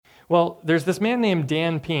Well, there's this man named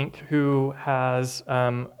Dan Pink who has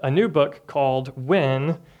a new book called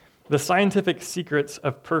When: The Scientific Secrets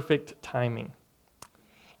of Perfect Timing.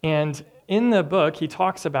 And in the book, he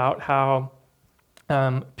talks about how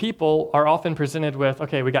people are often presented with,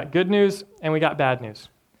 okay, we got good news and we got bad news.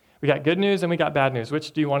 We got good news and we got bad news.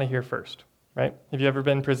 Which do you want to hear first, right? Have you ever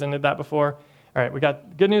been presented that before? All right, we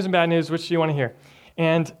got good news and bad news. Which do you want to hear?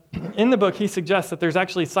 And in the book, he suggests that there's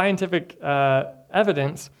actually scientific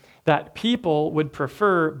evidence that people would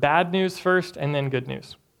prefer bad news first and then good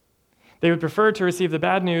news. They would prefer to receive the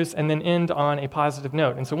bad news and then end on a positive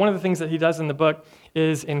note. And so one of the things that he does in the book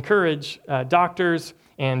is encourage doctors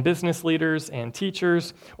and business leaders and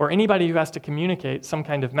teachers or anybody who has to communicate some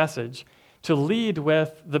kind of message to lead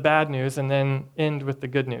with the bad news and then end with the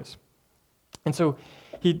good news. And so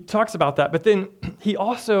he talks about that, but then he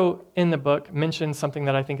also, in the book, mentions something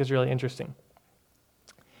that I think is really interesting.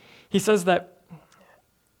 He says that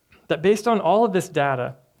based on all of this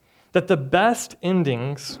data, that the best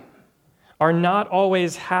endings are not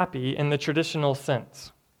always happy in the traditional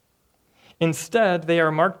sense. Instead, they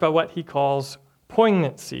are marked by what he calls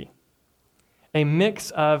poignancy, a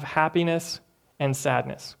mix of happiness and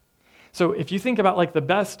sadness. So if you think about like the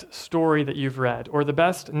best story that you've read, or the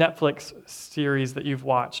best Netflix series that you've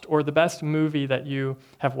watched, or the best movie that you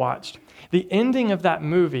have watched, the ending of that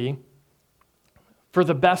movie, for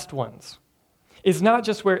the best ones, is not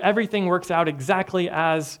just where everything works out exactly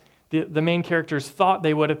as the main characters thought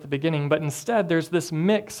they would at the beginning, but instead there's this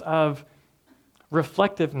mix of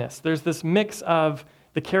reflectiveness. There's this mix of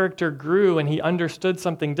the character grew and he understood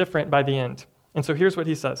something different by the end. And so here's what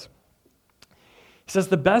he says. He says,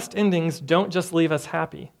 the best endings don't just leave us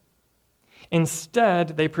happy.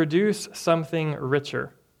 Instead, they produce something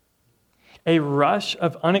richer. A rush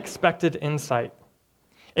of unexpected insight.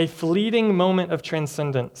 A fleeting moment of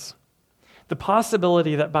transcendence. The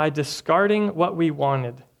possibility that by discarding what we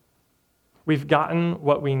wanted, we've gotten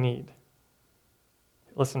what we need.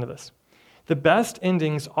 Listen to this. The best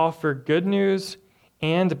endings offer good news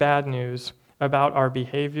and bad news about our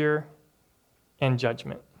behavior and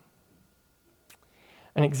judgment.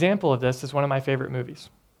 An example of this is one of my favorite movies.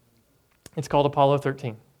 It's called Apollo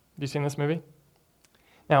 13. Have you seen this movie?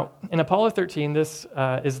 Now, in Apollo 13, this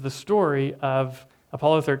is the story of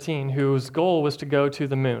Apollo 13, whose goal was to go to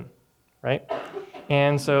the moon, right?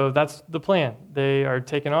 And so that's the plan. They are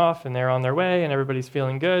taken off and they're on their way and everybody's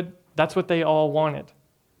feeling good. That's what they all wanted.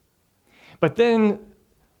 But then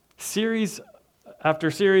series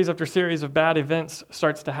after series after series of bad events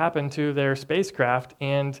starts to happen to their spacecraft,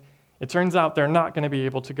 and it turns out they're not going to be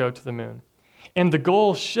able to go to the moon. And the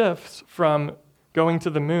goal shifts from going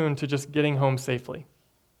to the moon to just getting home safely.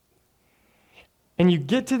 And you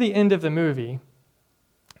get to the end of the movie,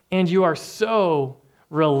 and you are so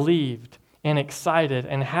relieved and excited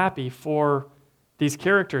and happy for these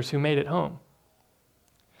characters who made it home.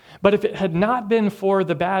 But if it had not been for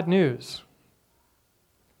the bad news,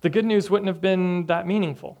 the good news wouldn't have been that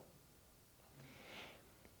meaningful.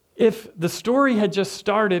 If the story had just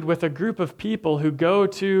started with a group of people who go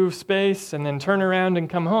to space and then turn around and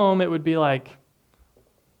come home, it would be like,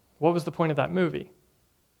 what was the point of that movie?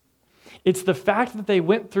 It's the fact that they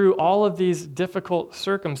went through all of these difficult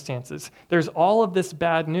circumstances. There's all of this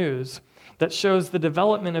bad news that shows the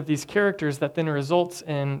development of these characters that then results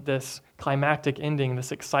in this climactic ending,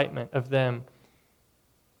 this excitement of them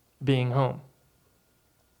being home.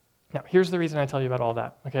 Now, here's the reason I tell you about all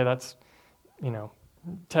that. Okay, that's,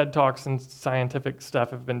 TED Talks and scientific stuff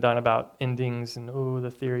have been done about endings and, the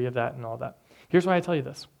theory of that and all that. Here's why I tell you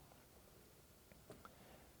this.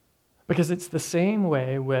 Because it's the same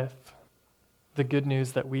way with the good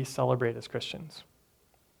news that we celebrate as Christians.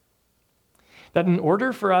 That in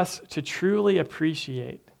order for us to truly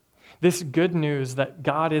appreciate this good news that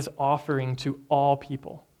God is offering to all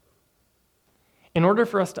people, in order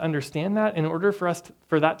for us to understand that, in order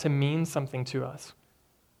for that to mean something to us,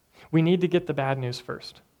 we need to get the bad news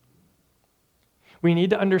first. We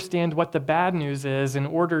need to understand what the bad news is in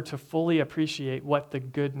order to fully appreciate what the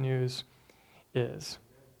good news is.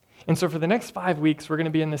 And so for the next 5 weeks, we're going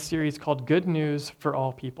to be in this series called Good News for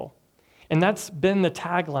All People. And that's been the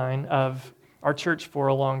tagline of our church for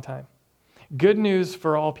a long time. Good news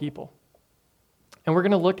for all people. And we're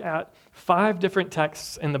going to look at 5 different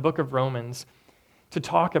texts in the book of Romans to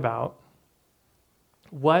talk about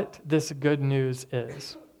what this good news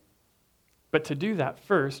is. But to do that,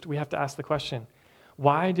 first, we have to ask the question,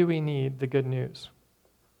 why do we need the good news?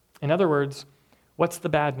 In other words, what's the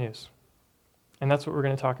bad news? And that's what we're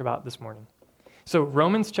going to talk about this morning. So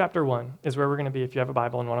Romans chapter 1 is where we're going to be if you have a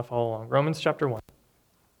Bible and want to follow along. Romans chapter 1.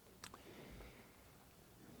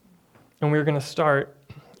 And we're going to start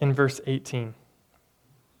in verse 18.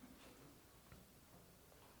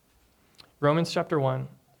 Romans chapter 1,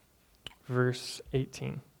 verse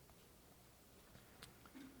 18.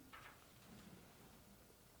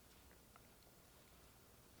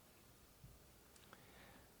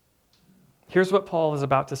 Here's what Paul is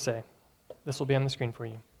about to say. This will be on the screen for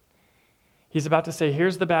you. He's about to say,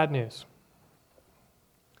 here's the bad news.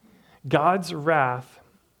 God's wrath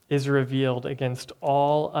is revealed against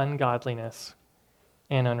all ungodliness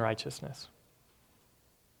and unrighteousness.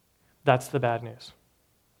 That's the bad news.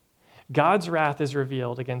 God's wrath is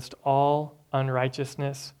revealed against all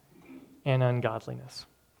unrighteousness and ungodliness.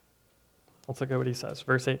 Let's look at what he says.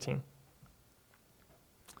 Verse 18.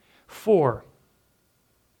 For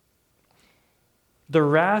the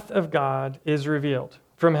wrath of God is revealed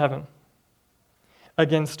from heaven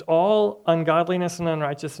against all ungodliness and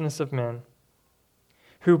unrighteousness of men,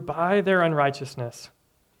 who by their unrighteousness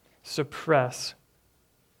suppress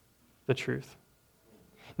the truth.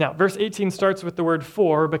 Now, verse 18 starts with the word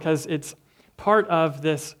for because it's part of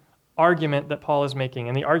this argument that Paul is making.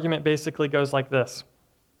 And the argument basically goes like this.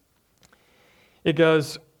 It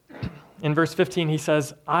goes, in verse 15, he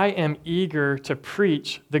says, I am eager to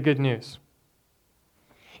preach the good news.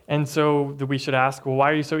 And so we should ask, well,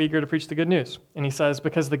 why are you so eager to preach the good news? And he says,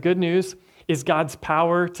 because the good news is God's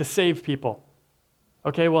power to save people.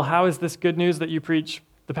 Okay, well, how is this good news that you preach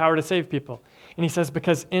the power to save people? And he says,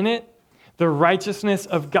 because in it, the righteousness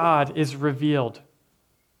of God is revealed.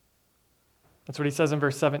 That's what he says in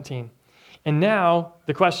verse 17. And now,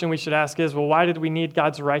 the question we should ask is, well, why did we need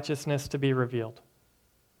God's righteousness to be revealed?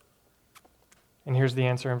 And here's the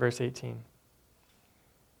answer in verse 18.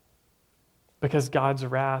 Because God's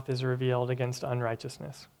wrath is revealed against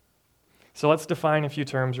unrighteousness. So let's define a few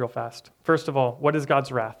terms real fast. First of all, what is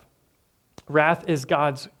God's wrath? Wrath is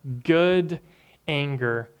God's good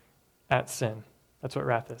anger at sin. That's what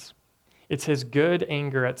wrath is. It's his good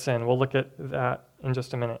anger at sin. We'll look at that in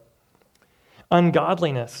just a minute.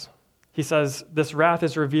 Ungodliness. He says this wrath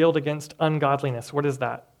is revealed against ungodliness. What is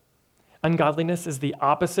that? Ungodliness is the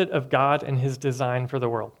opposite of God and his design for the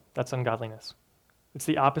world. That's ungodliness. It's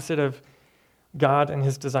the opposite of God and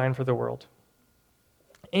his design for the world.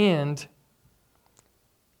 And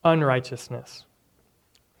unrighteousness.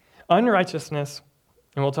 Unrighteousness,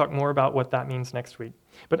 and we'll talk more about what that means next week,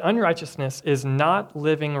 but unrighteousness is not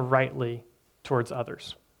living rightly towards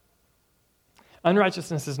others.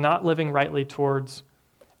 Unrighteousness is not living rightly towards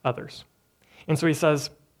others. And so he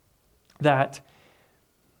says that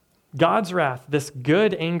God's wrath, this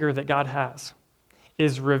good anger that God has,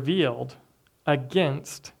 is revealed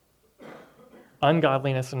against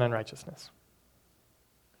ungodliness and unrighteousness.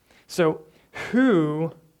 So,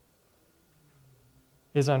 who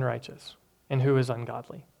is unrighteous and who is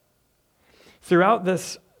ungodly? Throughout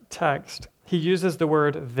this text, he uses the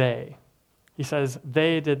word they. He says,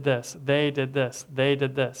 they did this, they did this, they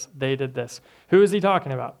did this, they did this. Who is he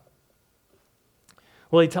talking about?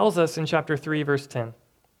 Well, he tells us in chapter 3, verse 10.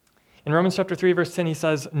 In Romans chapter 3, verse 10, he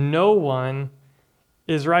says, no one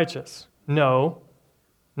is righteous. No,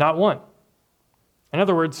 not one. In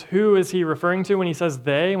other words, who is he referring to when he says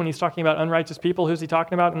they, when he's talking about unrighteous people? Who's he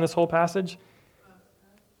talking about in this whole passage?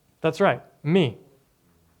 That's right, me.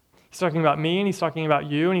 He's talking about me, and he's talking about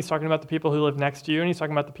you, and he's talking about the people who live next to you, and he's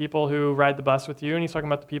talking about the people who ride the bus with you, and he's talking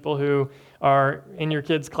about the people who are in your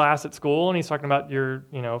kid's class at school, and he's talking about your,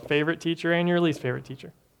 favorite teacher and your least favorite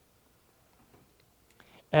teacher.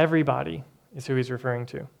 Everybody is who he's referring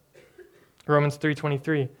to. Romans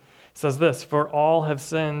 3:23 says this, for all have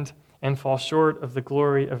sinned and fall short of the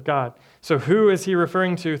glory of God. So who is he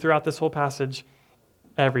referring to throughout this whole passage?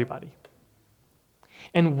 Everybody.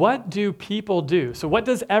 And what do people do? So what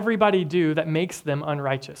does everybody do that makes them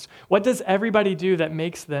unrighteous? What does everybody do that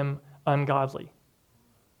makes them ungodly?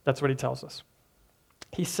 That's what he tells us.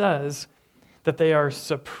 He says that they are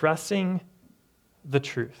suppressing the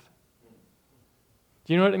truth.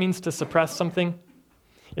 Do you know what it means to suppress something?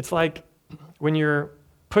 It's like when you're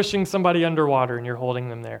pushing somebody underwater and you're holding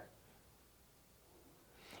them there.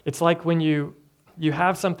 It's like when you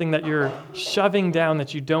have something that you're shoving down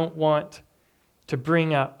that you don't want to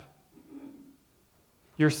bring up.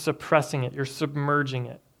 You're suppressing it. You're submerging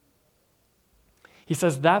it. He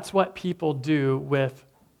says that's what people do with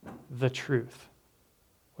the truth.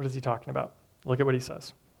 What is he talking about? Look at what he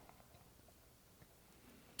says.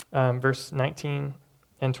 Verse 19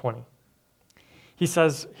 and 20. He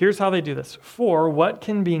says, here's how they do this. For what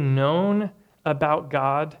can be known about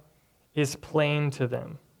God is plain to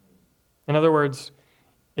them. In other words,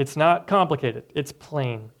 it's not complicated. It's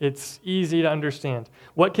plain. It's easy to understand.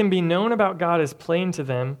 What can be known about God is plain to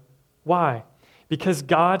them. Why? Because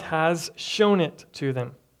God has shown it to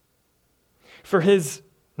them.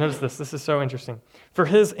 Notice this is so interesting. For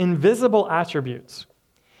his invisible attributes,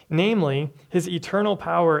 namely his eternal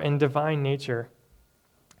power and divine nature,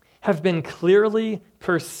 have been clearly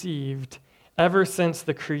perceived ever since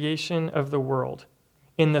the creation of the world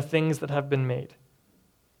in the things that have been made.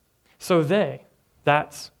 So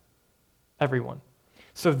that's everyone.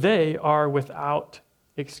 So they are without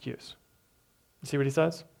excuse. You see what he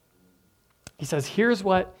says? He says, here's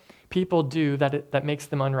what people do that makes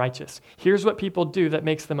them unrighteous. Here's what people do that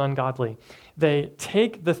makes them ungodly. They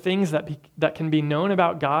take the things that can be known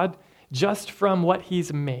about God just from what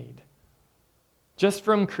he's made. Just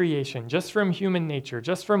from creation, just from human nature,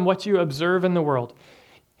 just from what you observe in the world.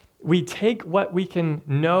 We take what we can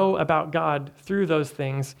know about God through those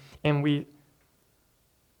things and we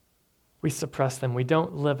suppress them. We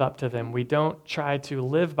don't live up to them. We don't try to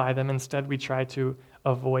live by them. Instead, we try to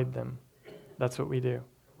avoid them. That's what we do.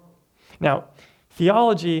 Now,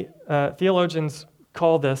 theologians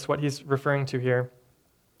call this, what he's referring to here,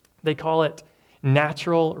 they call it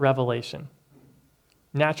natural revelation.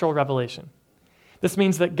 Natural revelation. This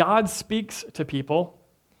means that God speaks to people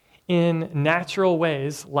in natural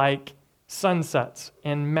ways like sunsets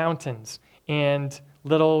and mountains and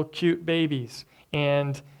little cute babies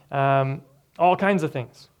and all kinds of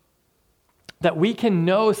things. That we can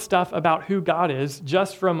know stuff about who God is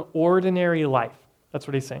just from ordinary life. That's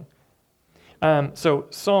what he's saying. So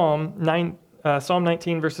Psalm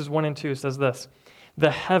 19 verses 1 and 2 says this: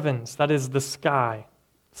 the heavens, that is the sky,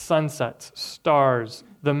 sunsets, stars,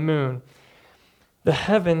 the moon, the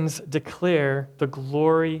heavens declare the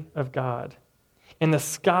glory of God, and the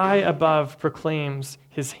sky above proclaims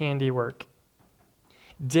his handiwork.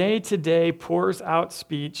 Day to day pours out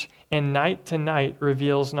speech, and night to night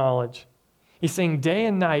reveals knowledge. He's saying day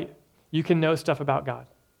and night you can know stuff about God.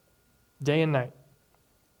 Day and night.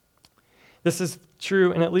 This is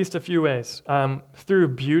true in at least a few ways. Through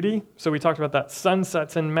beauty, so we talked about that,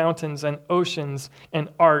 sunsets and mountains and oceans and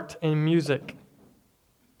art and music.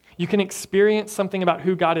 You can experience something about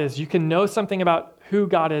who God is. You can know something about who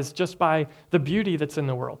God is just by the beauty that's in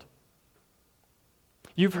the world.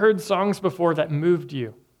 You've heard songs before that moved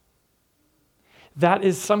you. That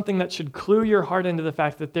is something that should clue your heart into the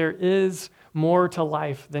fact that there is more to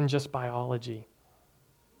life than just biology.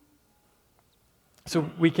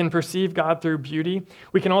 So we can perceive God through beauty.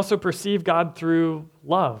 We can also perceive God through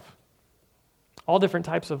love. All different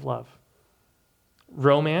types of love.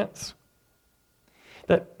 Romance.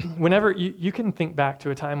 That whenever you can think back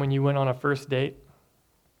to a time when you went on a first date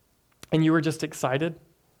and you were just excited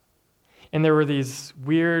and there were these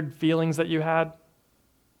weird feelings that you had.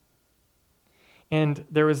 And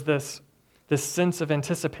there was this sense of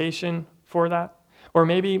anticipation for that. Or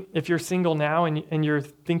maybe if you're single now and you're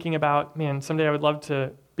thinking about, man, someday I would love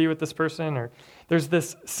to be with this person, or there's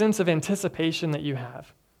this sense of anticipation that you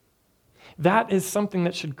have. That is something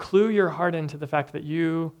that should clue your heart into the fact that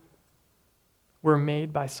you were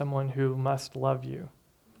made by someone who must love you.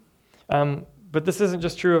 But this isn't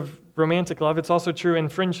just true of romantic love, it's also true in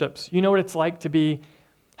friendships. You know what it's like to be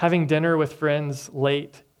having dinner with friends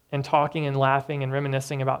late and talking and laughing and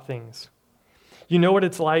reminiscing about things. You know what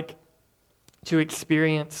it's like to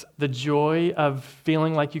experience the joy of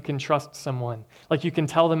feeling like you can trust someone, like you can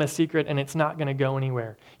tell them a secret and it's not going to go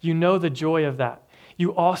anywhere. You know the joy of that.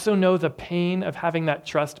 You also know the pain of having that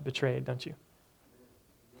trust betrayed, don't you?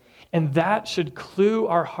 And that should clue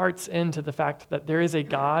our hearts into the fact that there is a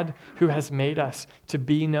God who has made us to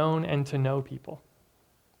be known and to know people.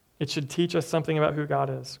 It should teach us something about who God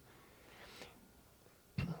is.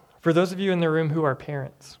 For those of you in the room who are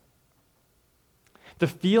parents, the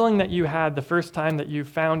feeling that you had the first time that you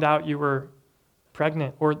found out you were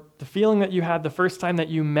pregnant, or the feeling that you had the first time that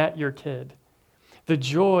you met your kid, the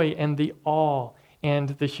joy and the awe and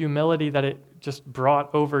the humility that it just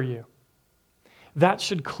brought over you, that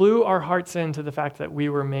should clue our hearts into the fact that we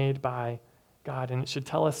were made by God, and it should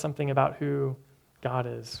tell us something about who God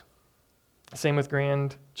is. Same with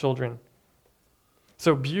grandchildren.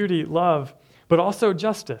 So beauty, love, but also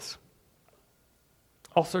justice.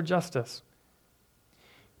 Also justice.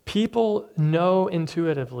 People know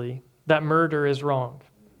intuitively that murder is wrong.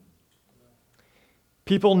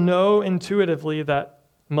 People know intuitively that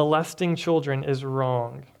molesting children is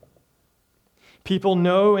wrong. People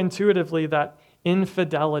know intuitively that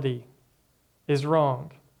infidelity is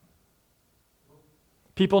wrong.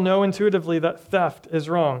 People know intuitively that theft is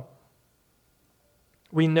wrong.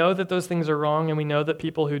 We know that those things are wrong, and we know that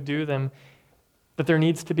people who do them, that there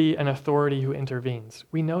needs to be an authority who intervenes.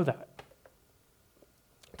 We know that.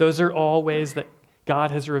 Those are all ways that God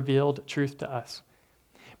has revealed truth to us.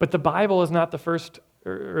 But the Bible is not the first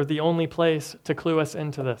or the only place to clue us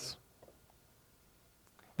into this.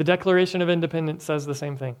 The Declaration of Independence says the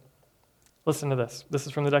same thing. Listen to this. This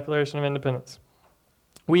is from the Declaration of Independence.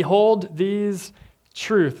 We hold these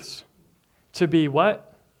truths to be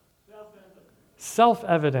what?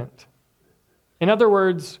 Self-evident. In other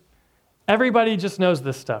words, everybody just knows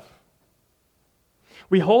this stuff.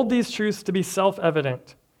 We hold these truths to be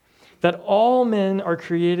self-evident, that all men are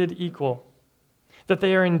created equal, that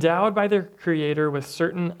they are endowed by their Creator with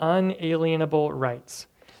certain unalienable rights,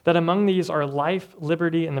 that among these are life,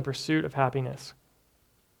 liberty, and the pursuit of happiness.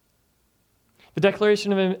 The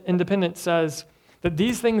Declaration of Independence says that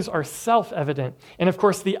these things are self-evident. And of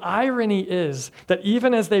course, the irony is that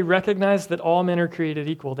even as they recognize that all men are created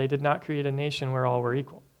equal, they did not create a nation where all were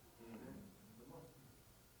equal.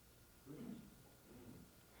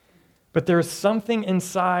 But there is something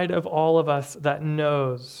inside of all of us that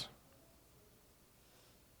knows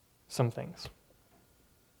some things.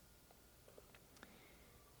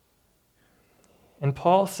 And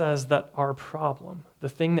Paul says that our problem, the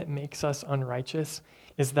thing that makes us unrighteous,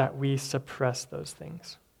 is that we suppress those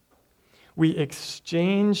things. We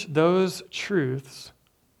exchange those truths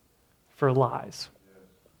for lies.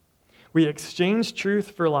 We exchange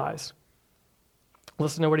truth for lies.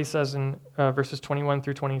 Listen to what he says in verses 21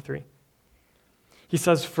 through 23. He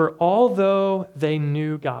says, "For although they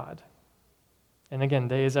knew God," and again,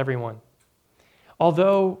 they is everyone,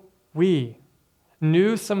 although we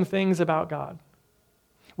knew some things about God,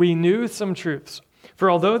 we knew some truths, for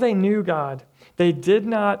although they knew God, they did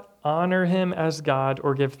not honor him as God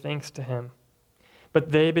or give thanks to him,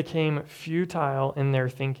 but they became futile in their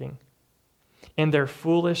thinking, and their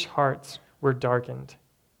foolish hearts were darkened.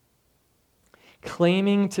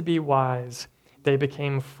 Claiming to be wise, they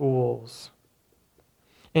became fools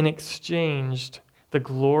and exchanged the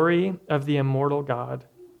glory of the immortal God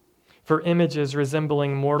for images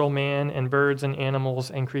resembling mortal man and birds and animals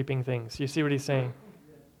and creeping things. You see what he's saying?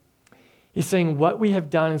 He's saying what we have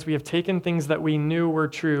done is we have taken things that we knew were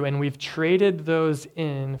true and we've traded those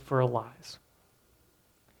in for lies.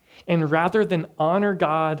 And rather than honor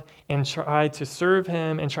God and try to serve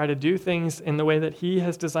him and try to do things in the way that he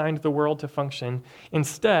has designed the world to function,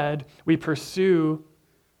 instead we pursue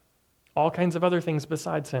all kinds of other things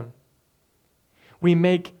besides him. We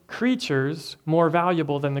make creatures more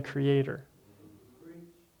valuable than the Creator.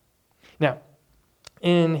 Now,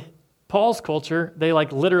 in Paul's culture, they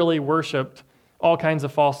literally worshipped all kinds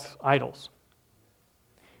of false idols.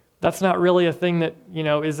 That's not really a thing that,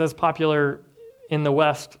 is as popular in the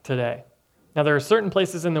West today. Now, there are certain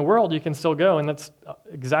places in the world you can still go, and that's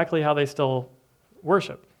exactly how they still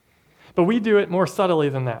worship. But we do it more subtly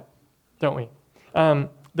than that, don't we?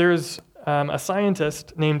 There's a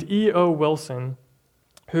scientist named E.O. Wilson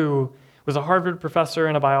who was a Harvard professor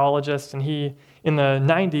and a biologist, and in the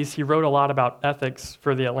 90s, he wrote a lot about ethics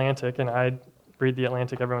for The Atlantic, and I read The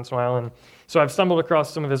Atlantic every once in a while, and so I've stumbled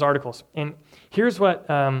across some of his articles. And here's what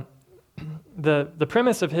the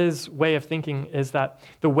premise of his way of thinking is that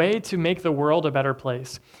the way to make the world a better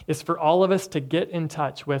place is for all of us to get in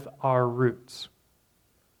touch with our roots.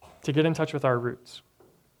 To get in touch with our roots.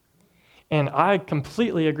 And I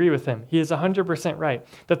completely agree with him. He is 100% right.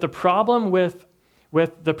 That the problem with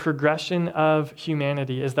the progression of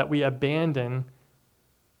humanity is that we abandon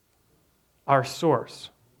our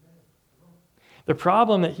source. The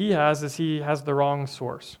problem that he has is he has the wrong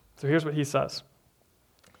source. So here's what he says.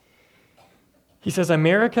 He says,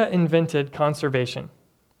 America invented conservation.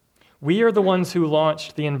 We are the ones who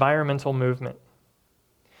launched the environmental movement.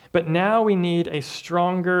 But now we need a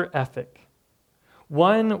stronger ethic.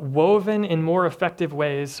 One woven in more effective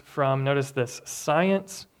ways from, notice this,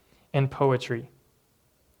 science and poetry.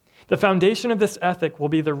 The foundation of this ethic will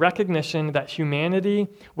be the recognition that humanity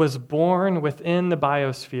was born within the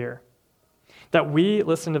biosphere. That we,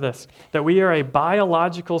 listen to this, that we are a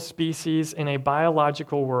biological species in a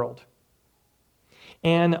biological world.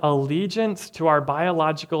 And allegiance to our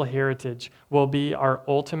biological heritage will be our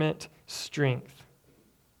ultimate strength.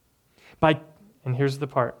 And here's the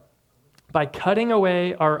part, by cutting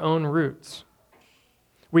away our own roots,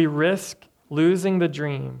 we risk losing the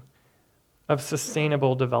dream of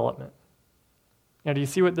sustainable development. Now, do you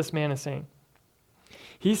see what this man is saying?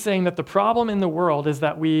 He's saying that the problem in the world is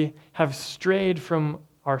that we have strayed from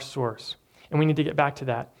our source, and we need to get back to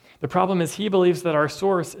that. The problem is he believes that our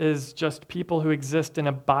source is just people who exist in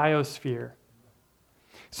a biosphere.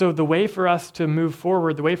 So the way for us to move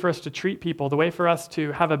forward, the way for us to treat people, the way for us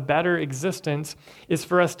to have a better existence is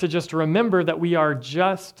for us to just remember that we are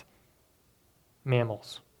just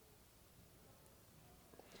mammals.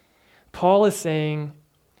 Paul is saying,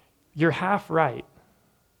 you're half right.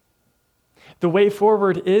 The way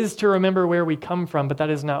forward is to remember where we come from, but that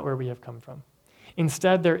is not where we have come from.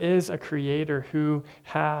 Instead, there is a creator who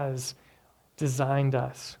has designed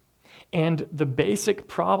us. And the basic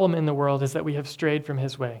problem in the world is that we have strayed from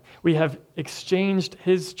his way. We have exchanged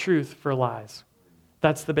his truth for lies.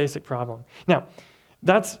 That's the basic problem. Now,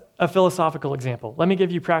 that's a philosophical example. Let me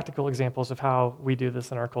give you practical examples of how we do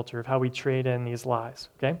this in our culture, of how we trade in these lies,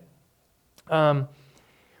 okay?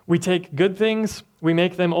 We take good things, we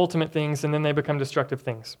make them ultimate things, and then they become destructive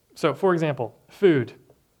things. So, for example, food,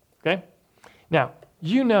 okay? Now,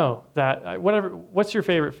 you know that, what's your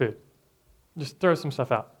favorite food? Just throw some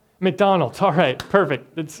stuff out. McDonald's, all right,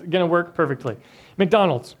 perfect. It's going to work perfectly.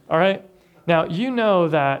 McDonald's, all right? Now, you know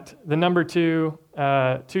that the number two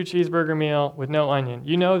cheeseburger meal with no onion,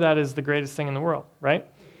 you know that is the greatest thing in the world, right?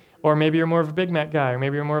 Or maybe you're more of a Big Mac guy, or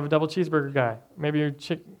maybe you're more of a double cheeseburger guy. Maybe you're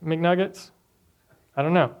McNuggets? I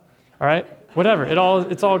don't know, all right? Whatever,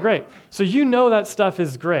 it's all great. So you know that stuff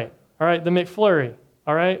is great, all right? The McFlurry,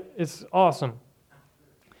 all right? It's awesome.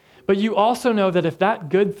 But you also know that if that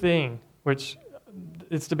good thing, which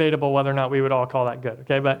it's debatable whether or not we would all call that good,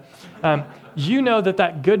 okay? But you know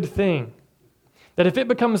that good thing, that if it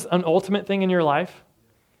becomes an ultimate thing in your life,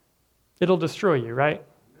 it'll destroy you, right?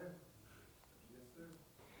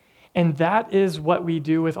 And that is what we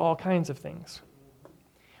do with all kinds of things.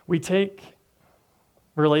 We take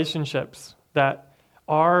relationships that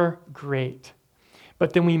are great,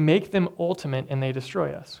 but then we make them ultimate and they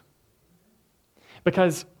destroy us.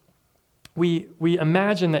 Because we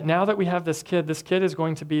imagine that now that we have this kid is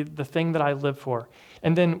going to be the thing that I live for.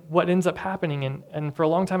 And then what ends up happening, and for a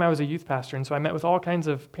long time I was a youth pastor, and so I met with all kinds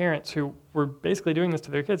of parents who were basically doing this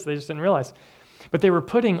to their kids. They just didn't realize. But they were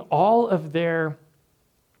putting all of their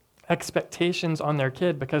expectations on their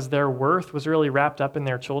kid because their worth was really wrapped up in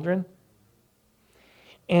their children.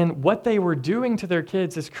 And what they were doing to their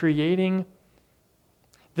kids is creating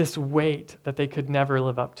this weight that they could never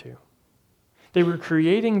live up to. They were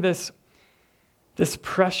creating this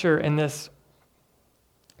pressure and this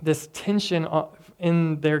tension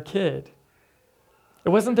in their kid. It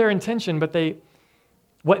wasn't their intention, but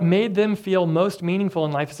what made them feel most meaningful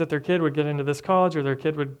in life is that their kid would get into this college, or their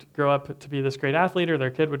kid would grow up to be this great athlete, or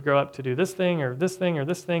their kid would grow up to do this thing, or this thing, or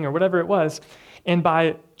this thing, or whatever it was. And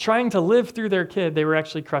by trying to live through their kid, they were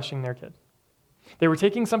actually crushing their kid. They were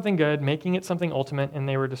taking something good, making it something ultimate, and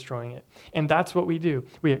they were destroying it. And that's what we do.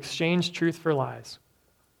 We exchange truth for lies.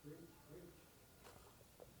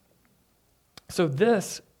 So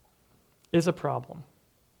this is a problem.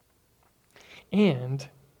 And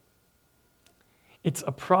it's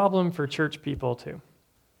a problem for church people too.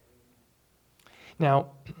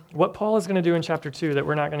 Now, what Paul is going to do in chapter 2 that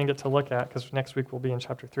we're not going to get to look at because next week we'll be in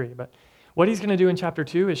chapter 3, but what he's going to do in chapter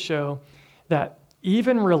 2 is show that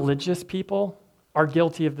even religious people are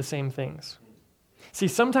guilty of the same things. See,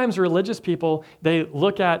 sometimes religious people, they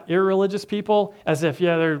look at irreligious people as if,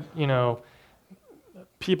 they're,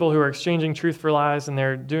 people who are exchanging truth for lies and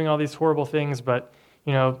they're doing all these horrible things, but,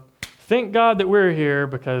 thank God that we're here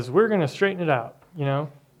because we're going to straighten it out,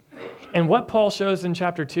 And what Paul shows in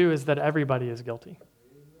chapter 2 is that everybody is guilty.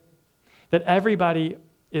 That everybody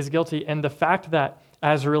is guilty, and the fact that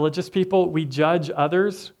as religious people we judge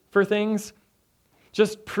others for things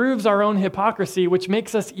just proves our own hypocrisy, which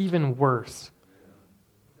makes us even worse.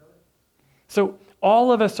 So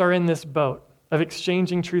all of us are in this boat of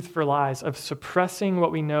exchanging truth for lies, of suppressing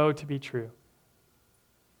what we know to be true.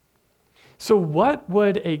 So what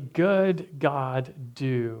would a good God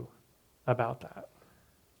do about that?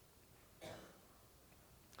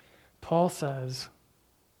 Paul says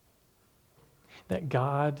that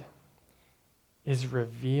God is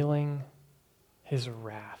revealing his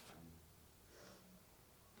wrath.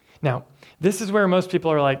 Now, this is where most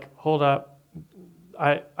people are like, hold up,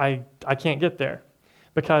 I can't get there,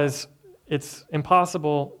 because it's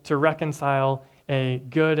impossible to reconcile a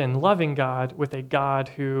good and loving God with a God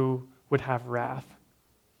who would have wrath.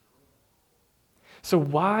 So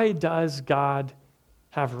why does God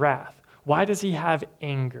have wrath? Why does he have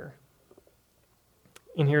anger?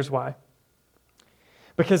 And here's why.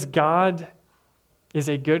 Because God is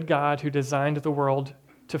a good God who designed the world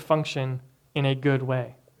to function in a good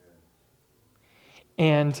way.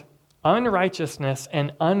 And unrighteousness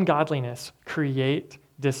and ungodliness create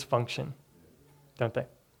dysfunction, don't they?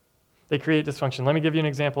 They create dysfunction. Let me give you an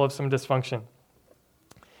example of some dysfunction.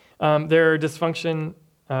 There are dysfunction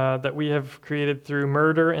that we have created through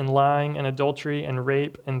murder and lying and adultery and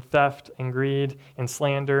rape and theft and greed and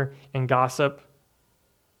slander and gossip.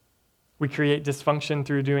 We create dysfunction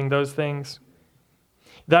through doing those things.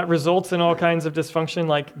 That results in all kinds of dysfunction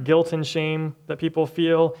like guilt and shame that people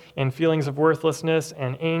feel, and feelings of worthlessness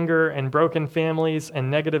and anger and broken families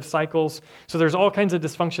and negative cycles. So there's all kinds of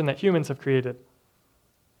dysfunction that humans have created.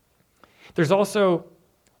 There's also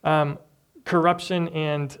corruption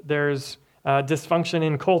and there's dysfunction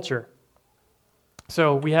in culture.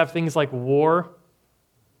 So we have things like war,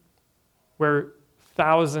 where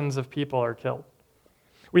thousands of people are killed.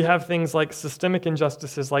 We have things like systemic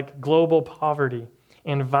injustices like global poverty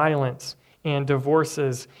and violence and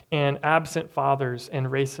divorces and absent fathers and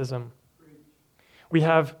racism. We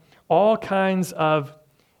have all kinds of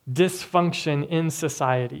dysfunction in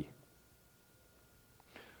society.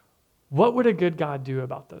 What would a good God do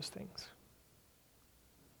about those things?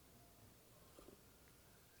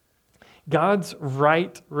 God's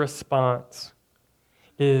right response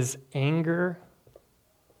is anger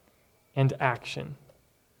and action.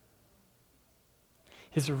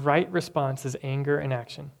 His right response is anger and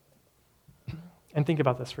action. And think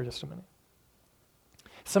about this for just a minute.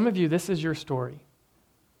 Some of you, this is your story.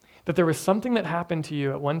 That there was something that happened to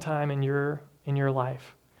you at one time in your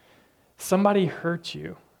life. Somebody hurt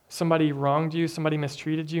you. Somebody wronged you. Somebody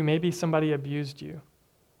mistreated you. Maybe somebody abused you.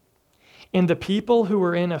 And the people who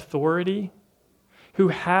were in authority, who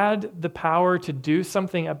had the power to do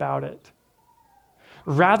something about it,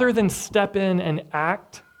 rather than step in and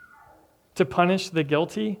act to punish the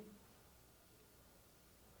guilty,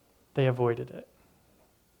 they avoided it.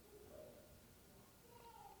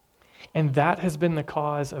 And that has been the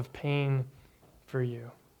cause of pain for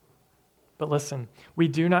you. But listen, we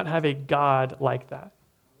do not have a God like that.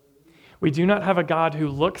 We do not have a God who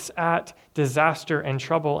looks at disaster and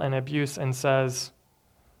trouble and abuse and says,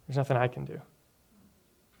 there's nothing I can do.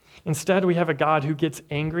 Instead, we have a God who gets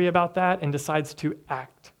angry about that and decides to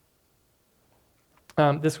act.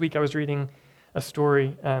 This week I was reading a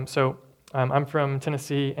story. I'm from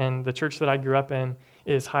Tennessee, and the church that I grew up in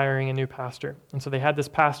is hiring a new pastor. And so they had this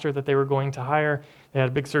pastor that they were going to hire. They had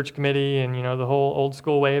a big search committee and, the whole old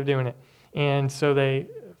school way of doing it. And so they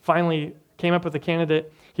finally came up with a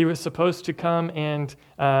candidate. He was supposed to come and,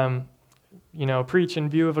 preach in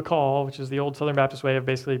view of a call, which is the old Southern Baptist way of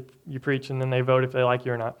basically you preach and then they vote if they like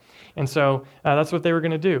you or not. And so that's what they were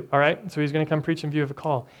going to do, all right? So he's going to come preach in view of a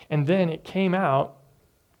call. And then it came out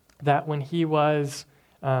that when he was,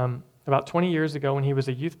 about 20 years ago when he was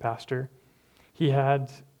a youth pastor, he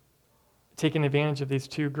had taken advantage of these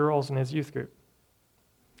two girls in his youth group.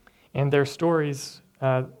 And their stories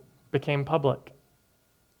became public.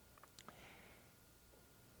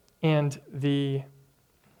 And the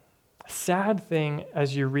sad thing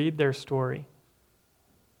as you read their story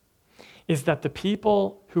is that the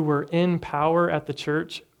people who were in power at the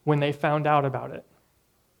church, when they found out about it,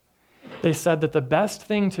 they said that the best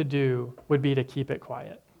thing to do would be to keep it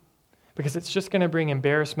quiet. Because it's just going to bring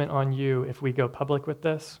embarrassment on you if we go public with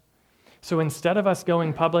this. So instead of us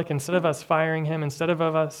going public, instead of us firing him, instead of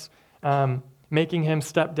us making him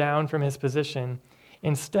step down from his position,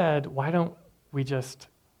 instead, why don't we just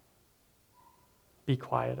be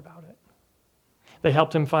quiet about it? They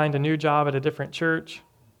helped him find a new job at a different church.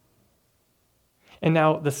 And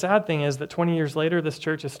now the sad thing is that 20 years later, this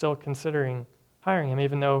church is still considering hiring him,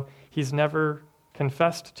 even though he's never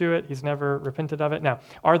confessed to it, he's never repented of it. Now,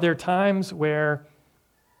 are there times where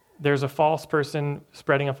there's a false person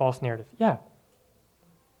spreading a false narrative? Yeah.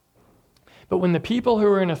 But when the people who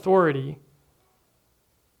are in authority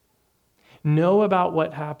know about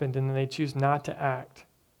what happened and they choose not to act,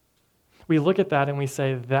 we look at that and we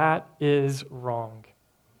say, that is wrong.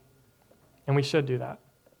 And we should do that.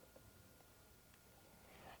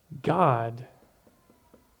 God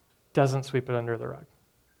doesn't sweep it under the rug.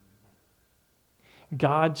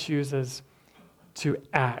 God chooses to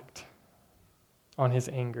act on his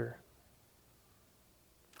anger.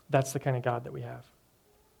 That's the kind of God that we have.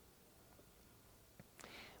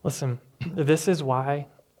 Listen, this is why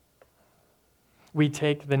we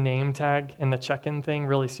take the name tag and the check-in thing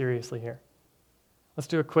really seriously here. Let's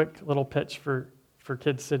do a quick little pitch for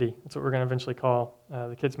Kids City. That's what we're going to eventually call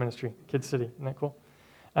the kids ministry, Kids City. Isn't that cool?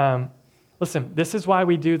 Listen, this is why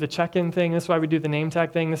we do the check-in thing. This is why we do the name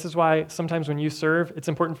tag thing. This is why sometimes when you serve, it's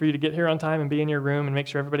important for you to get here on time and be in your room and make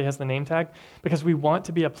sure everybody has the name tag, because we want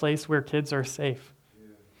to be a place where kids are safe.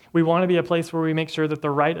 We want to be a place where we make sure that the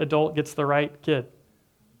right adult gets the right kid.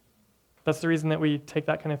 That's the reason that we take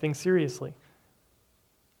that kind of thing seriously,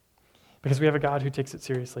 because we have a God who takes it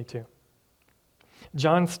seriously too.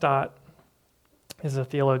 John Stott is a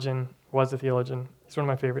theologian, was a theologian. He's one of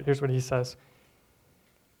my favorite. Here's what he says.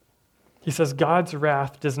 He says, God's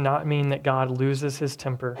wrath does not mean that God loses his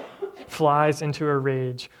temper, flies into a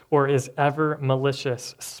rage, or is ever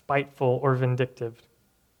malicious, spiteful, or vindictive.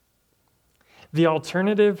 The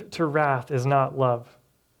alternative to wrath is not love,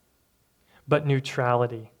 but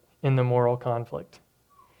neutrality in the moral conflict.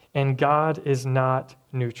 And God is not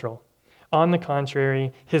neutral. On the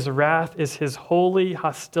contrary, his wrath is his holy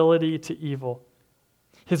hostility to evil,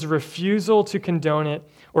 his refusal to condone it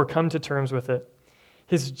or come to terms with it,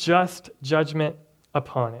 his just judgment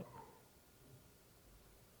upon it.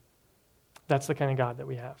 That's the kind of God that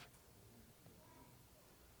we have.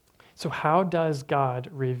 So how does God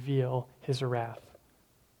reveal his wrath?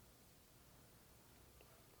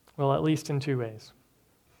 Well, at least in two ways.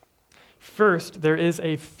 First, there is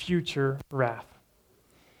a future wrath.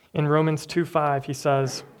 In Romans 2:5, he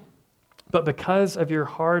says, "But because of your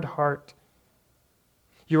hard heart,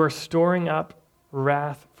 you are storing up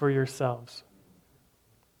wrath for yourselves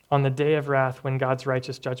on the day of wrath when God's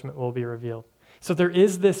righteous judgment will be revealed." So there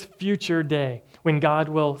is this future day when God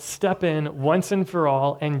will step in once and for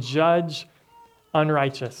all and judge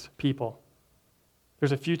unrighteous people.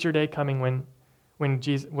 There's a future day coming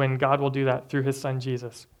when God will do that through his son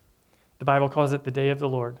Jesus. The Bible calls it the day of the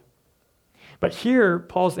Lord. But here,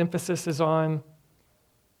 Paul's emphasis is on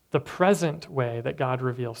the present way that God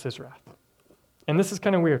reveals his wrath. And this is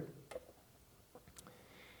kind of weird.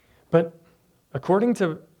 But according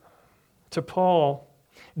to Paul,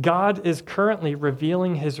 God is currently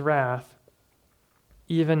revealing his wrath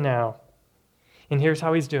even now. And here's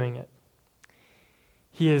how he's doing it.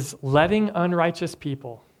 He is letting unrighteous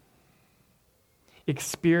people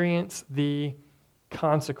experience the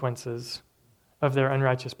consequences of their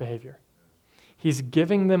unrighteous behavior. He's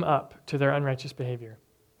giving them up to their unrighteous behavior.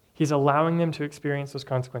 He's allowing them to experience those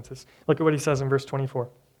consequences. Look at what he says in verse 24.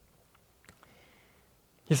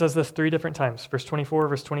 He says this 3 different times, verse 24,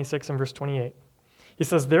 verse 26, and verse 28. He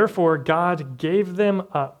says, "Therefore God gave them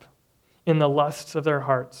up in the lusts of their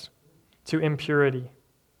hearts to impurity,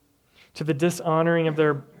 to the dishonoring of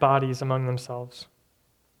their bodies among themselves,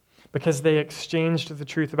 because they exchanged the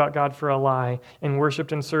truth about God for a lie and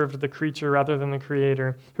worshipped and served the creature rather than the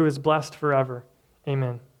Creator, who is blessed forever.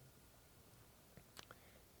 Amen."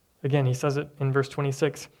 Again, he says it in verse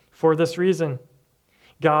 26. "For this reason,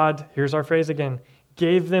 God," here's our phrase again,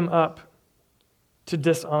 "gave them up to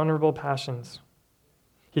dishonorable passions."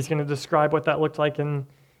 He's going to describe what that looked like in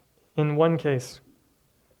one case.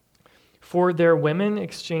 "For their women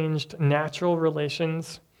exchanged natural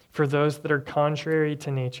relations for those that are contrary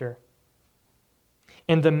to nature.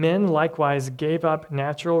 And the men likewise gave up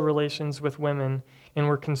natural relations with women and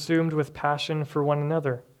were consumed with passion for one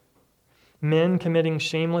another, men committing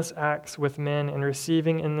shameless acts with men and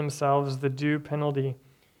receiving in themselves the due penalty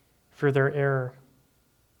for their error."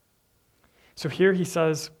 So here he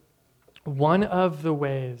says, one of the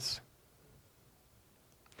ways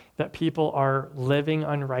that people are living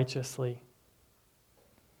unrighteously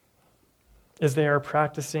is they are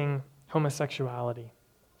practicing homosexuality.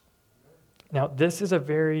 Now, this is a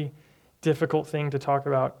very difficult thing to talk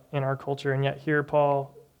about in our culture, and yet here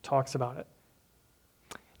Paul talks about it.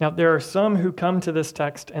 Now, there are some who come to this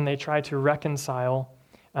text and they try to reconcile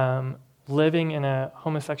living in a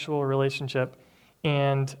homosexual relationship,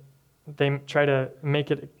 and they try to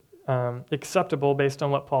make it acceptable based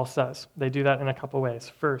on what Paul says. They do that in a couple ways.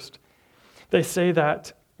 First, they say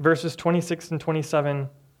that verses 26 and 27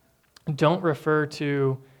 don't refer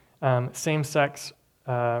to same-sex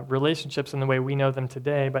relationships in the way we know them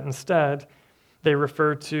today, but instead they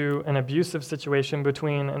refer to an abusive situation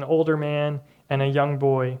between an older man and a young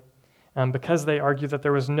boy, because they argue that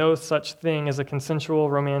there was no such thing as a consensual,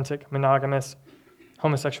 romantic, monogamous,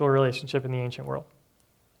 homosexual relationship in the ancient world.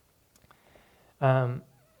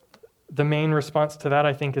 The main response to that,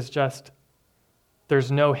 I think, is just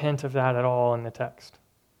there's no hint of that at all in the text.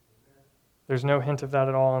 There's no hint of that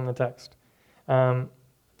at all in the text. None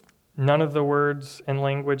of the words and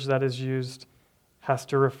language that is used has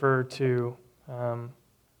to refer to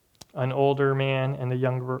an older man and a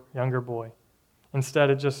younger boy. Instead,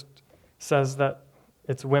 it just says that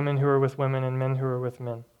it's women who are with women and men who are with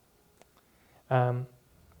men.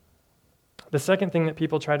 The second thing that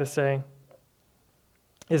people try to say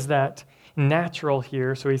is that natural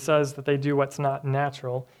here, so he says that they do what's not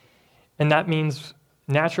natural, and that means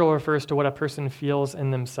natural refers to what a person feels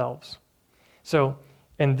in themselves. So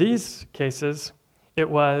in these cases, it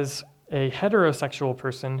was a heterosexual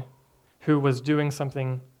person who was doing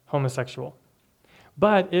something homosexual.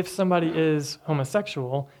 But if somebody is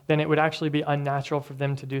homosexual, then it would actually be unnatural for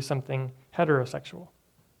them to do something heterosexual.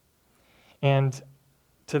 And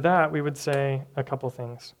to that, we would say a couple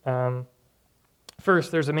things.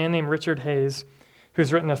 First, there's a man named Richard Hayes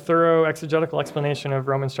who's written a thorough exegetical explanation of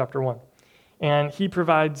Romans chapter 1. And he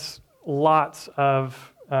provides lots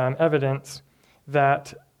of evidence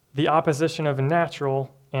that the opposition of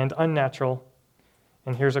natural and unnatural,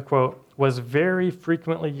 and here's a quote, was very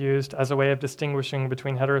frequently used as a way of distinguishing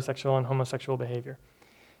between heterosexual and homosexual behavior.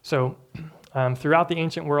 So throughout the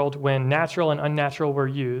ancient world, when natural and unnatural were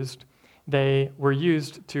used, they were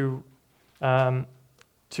used to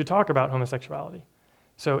talk about homosexuality.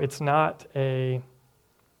 So it's not a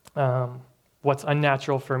what's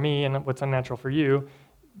unnatural for me and what's unnatural for you.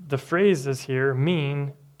 The phrases here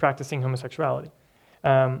mean practicing homosexuality.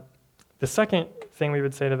 The second thing we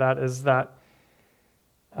would say to that is that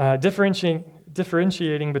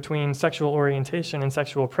differentiating between sexual orientation and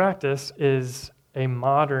sexual practice is a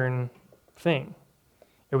modern thing.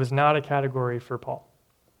 It was not a category for Paul.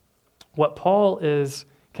 What Paul is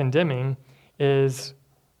condemning is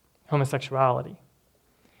homosexuality.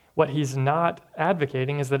 What he's not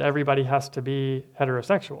advocating is that everybody has to be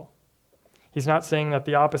heterosexual. He's not saying that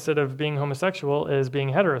the opposite of being homosexual is being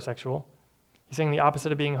heterosexual. He's saying the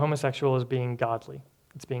opposite of being homosexual is being godly.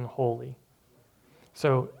 It's being holy.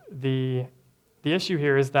 So the issue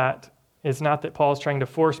here is that it's not that Paul's trying to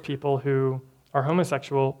force people who are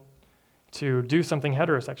homosexual to do something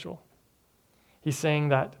heterosexual. He's saying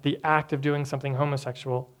that the act of doing something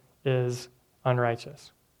homosexual is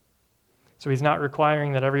unrighteous. So he's not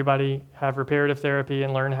requiring that everybody have reparative therapy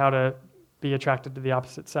and learn how to be attracted to the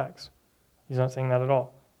opposite sex. He's not saying that at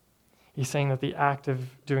all. He's saying that the act of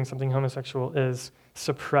doing something homosexual is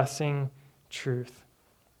suppressing truth.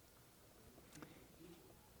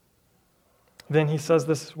 Then he says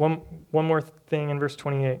this one more thing in verse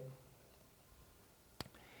 28.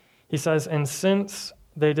 He says, "And since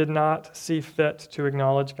they did not see fit to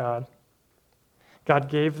acknowledge God, God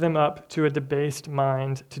gave them up to a debased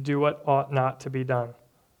mind to do what ought not to be done.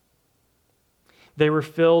 They were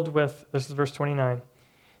filled with," this is verse 29,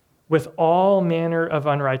 "with all manner of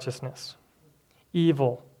unrighteousness,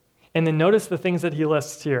 evil." And then notice the things that he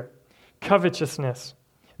lists here: covetousness,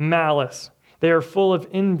 malice. They are full of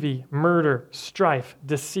envy, murder, strife,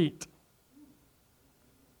 deceit,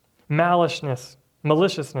 maliciousness.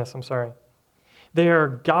 They are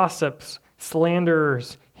gossips,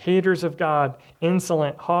 slanderers, haters of God,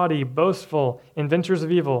 insolent, haughty, boastful, inventors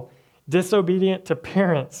of evil, disobedient to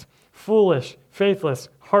parents, foolish, faithless,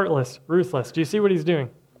 heartless, ruthless. Do you see what he's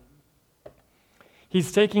doing?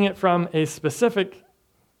 He's taking it from a specific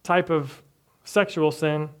type of sexual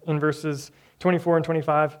sin in verses 24 and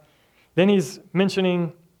 25. Then he's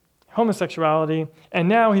mentioning homosexuality, and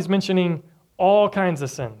now he's mentioning all kinds of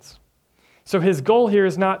sins. So his goal here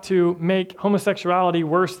is not to make homosexuality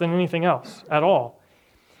worse than anything else at all.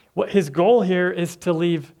 What his goal here is to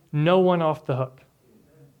leave no one off the hook.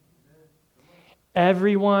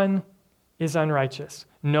 Everyone is unrighteous.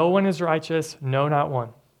 No one is righteous, no, not one.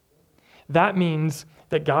 That means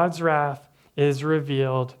that God's wrath is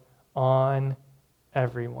revealed on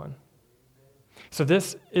everyone. So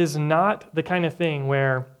this is not the kind of thing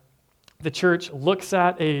where the church looks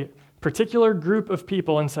at a particular group of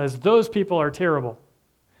people and says, those people are terrible.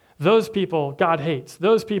 Those people God hates.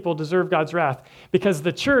 Those people deserve God's wrath. Because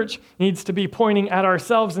the church needs to be pointing at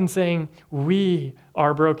ourselves and saying, we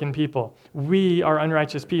are broken people. We are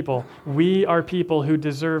unrighteous people. We are people who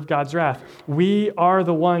deserve God's wrath. We are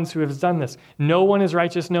the ones who have done this. No one is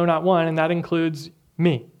righteous, no, not one, and that includes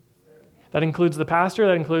me. That includes the pastor,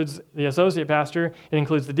 that includes the associate pastor, it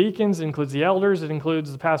includes the deacons, it includes the elders, it includes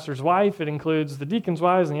the pastor's wife, it includes the deacons'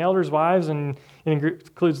 wives and the elders' wives, and it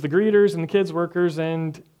includes the greeters and the kids' workers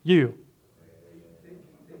and you.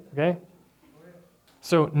 Okay?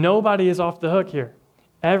 So nobody is off the hook here.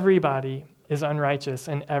 Everybody is unrighteous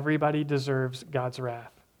and everybody deserves God's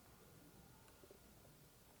wrath.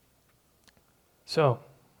 So,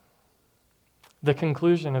 the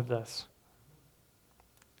conclusion of this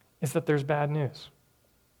is that there's bad news.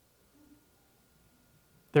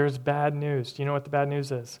 There's bad news. Do you know what the bad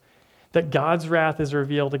news is? That God's wrath is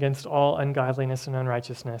revealed against all ungodliness and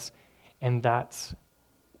unrighteousness, and that's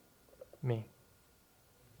me.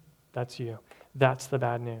 That's you. That's the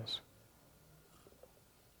bad news.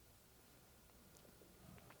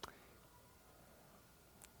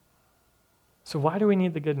 So why do we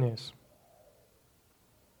need the good news?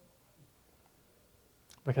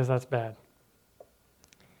 Because that's bad.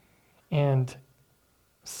 And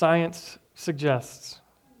science suggests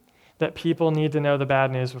that people need to know the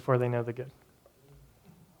bad news before they know the good.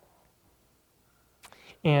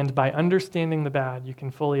 And by understanding the bad, you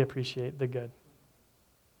can fully appreciate the good.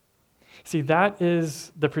 See, that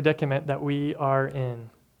is the predicament that we are in.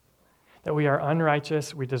 That we are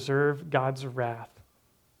unrighteous, we deserve God's wrath.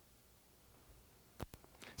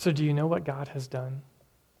 So do you know what God has done?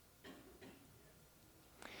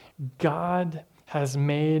 God has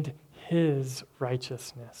made His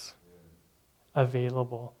righteousness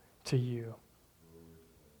available to you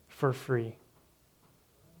for free.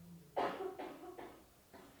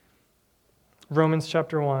 Romans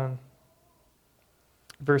chapter 1,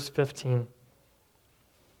 verse 15.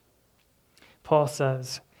 Paul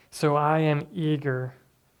says, "So I am eager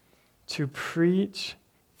to preach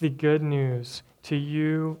the good news to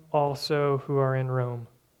you also who are in Rome."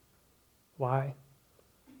 Why?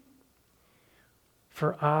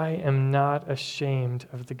 "For I am not ashamed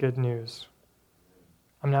of the good news."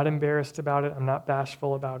 I'm not embarrassed about it. I'm not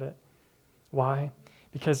bashful about it. Why?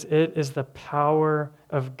 Because it is the power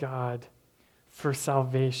of God for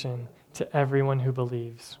salvation to everyone who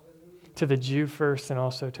believes, to the Jew first and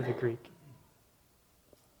also to the Greek.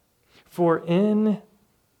 For in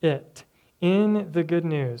it, in the good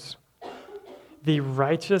news, the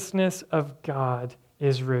righteousness of God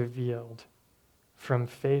is revealed from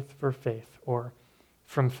faith for faith, or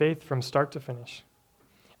from faith from start to finish.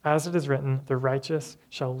 As it is written, the righteous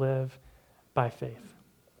shall live by faith.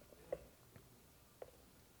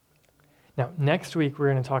 Now, next week, we're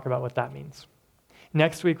going to talk about what that means.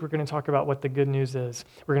 Next week, we're going to talk about what the good news is.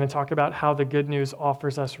 We're going to talk about how the good news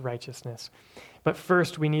offers us righteousness. But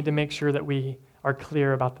first, we need to make sure that we are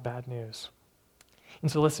clear about the bad news. And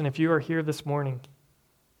so listen, if you are here this morning,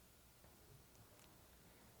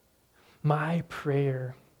 my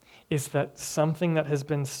prayer is that something that has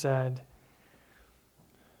been said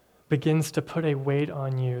begins to put a weight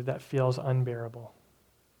on you that feels unbearable.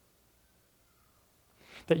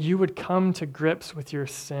 That you would come to grips with your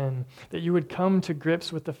sin, that you would come to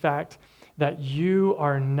grips with the fact that you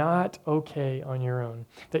are not okay on your own,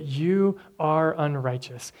 that you are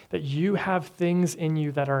unrighteous, that you have things in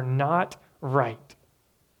you that are not right,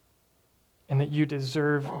 and that you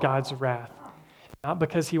deserve God's wrath. Not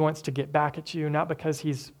because he wants to get back at you, not because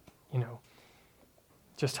he's,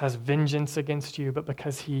 just has vengeance against you, but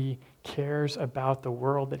because he cares about the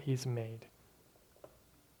world that he's made.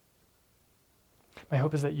 My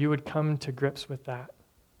hope is that you would come to grips with that.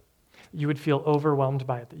 You would feel overwhelmed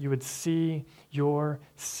by it, that you would see your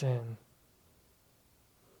sin.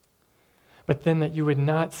 But then that you would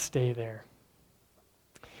not stay there,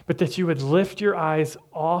 but that you would lift your eyes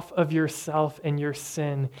off of yourself and your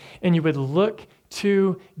sin, and you would look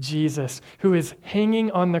to Jesus, who is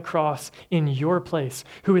hanging on the cross in your place,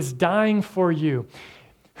 who is dying for you,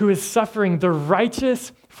 who is suffering the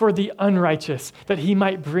righteous for the unrighteous, that he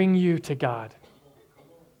might bring you to God.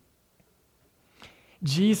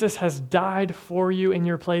 Jesus has died for you in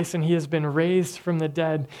your place, and he has been raised from the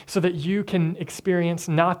dead so that you can experience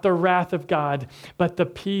not the wrath of God, but the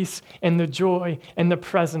peace and the joy and the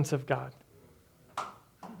presence of God.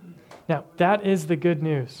 Now, that is the good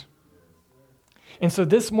news. And so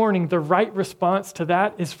this morning, the right response to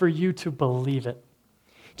that is for you to believe it,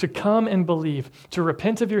 to come and believe, to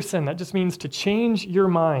repent of your sin. That just means to change your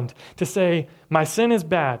mind, to say, my sin is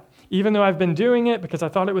bad. Even though I've been doing it because I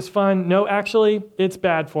thought it was fun, no, actually, it's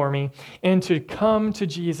bad for me. And to come to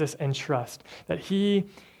Jesus and trust that he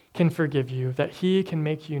can forgive you, that he can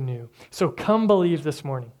make you new. So come believe this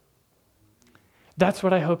morning. That's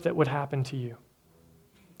what I hope that would happen to you.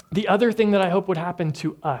 The other thing that I hope would happen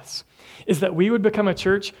to us is that we would become a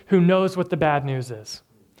church who knows what the bad news is.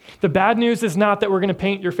 The bad news is not that we're going to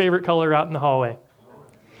paint your favorite color out in the hallway.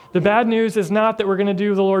 The bad news is not that we're going to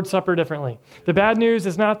do the Lord's Supper differently. The bad news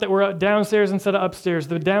is not that we're downstairs instead of upstairs.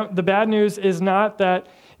 The bad news is not that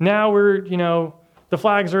now the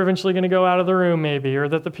flags are eventually going to go out of the room maybe, or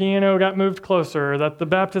that the piano got moved closer, or that the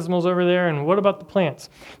baptismal's over there, and what about the plants?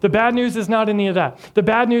 The bad news is not any of that. The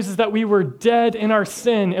bad news is that we were dead in our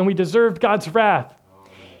sin and we deserved God's wrath.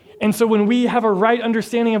 And so when we have a right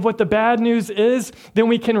understanding of what the bad news is, then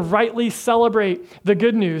we can rightly celebrate the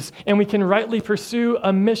good news, and we can rightly pursue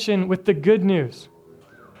a mission with the good news.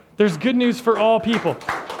 There's good news for all people.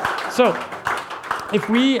 So if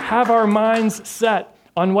we have our minds set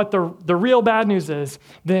on what the real bad news is,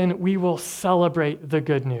 then we will celebrate the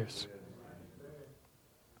good news.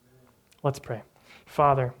 Let's pray.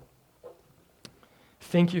 Father,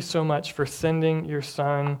 thank you so much for sending your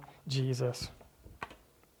Son, Jesus,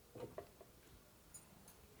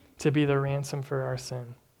 to be the ransom for our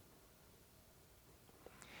sin.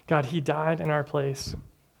 God, he died in our place.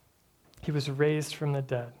 He was raised from the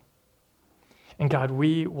dead. And God,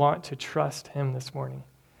 we want to trust him this morning.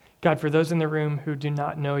 God, for those in the room who do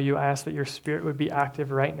not know you, I ask that your Spirit would be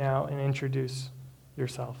active right now and introduce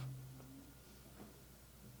yourself.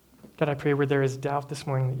 God, I pray where there is doubt this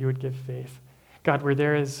morning that you would give faith. God, where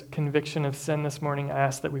there is conviction of sin this morning, I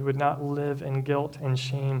ask that we would not live in guilt and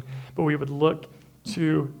shame, but we would look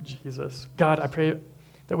to Jesus. God, I pray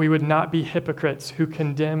that we would not be hypocrites who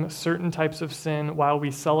condemn certain types of sin while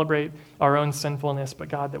we celebrate our own sinfulness, but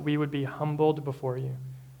God, that we would be humbled before you.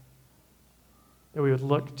 that we would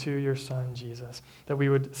look to your Son, Jesus, that we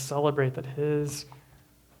would celebrate that his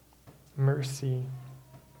mercy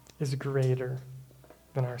is greater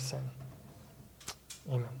than our sin.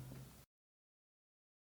 Amen.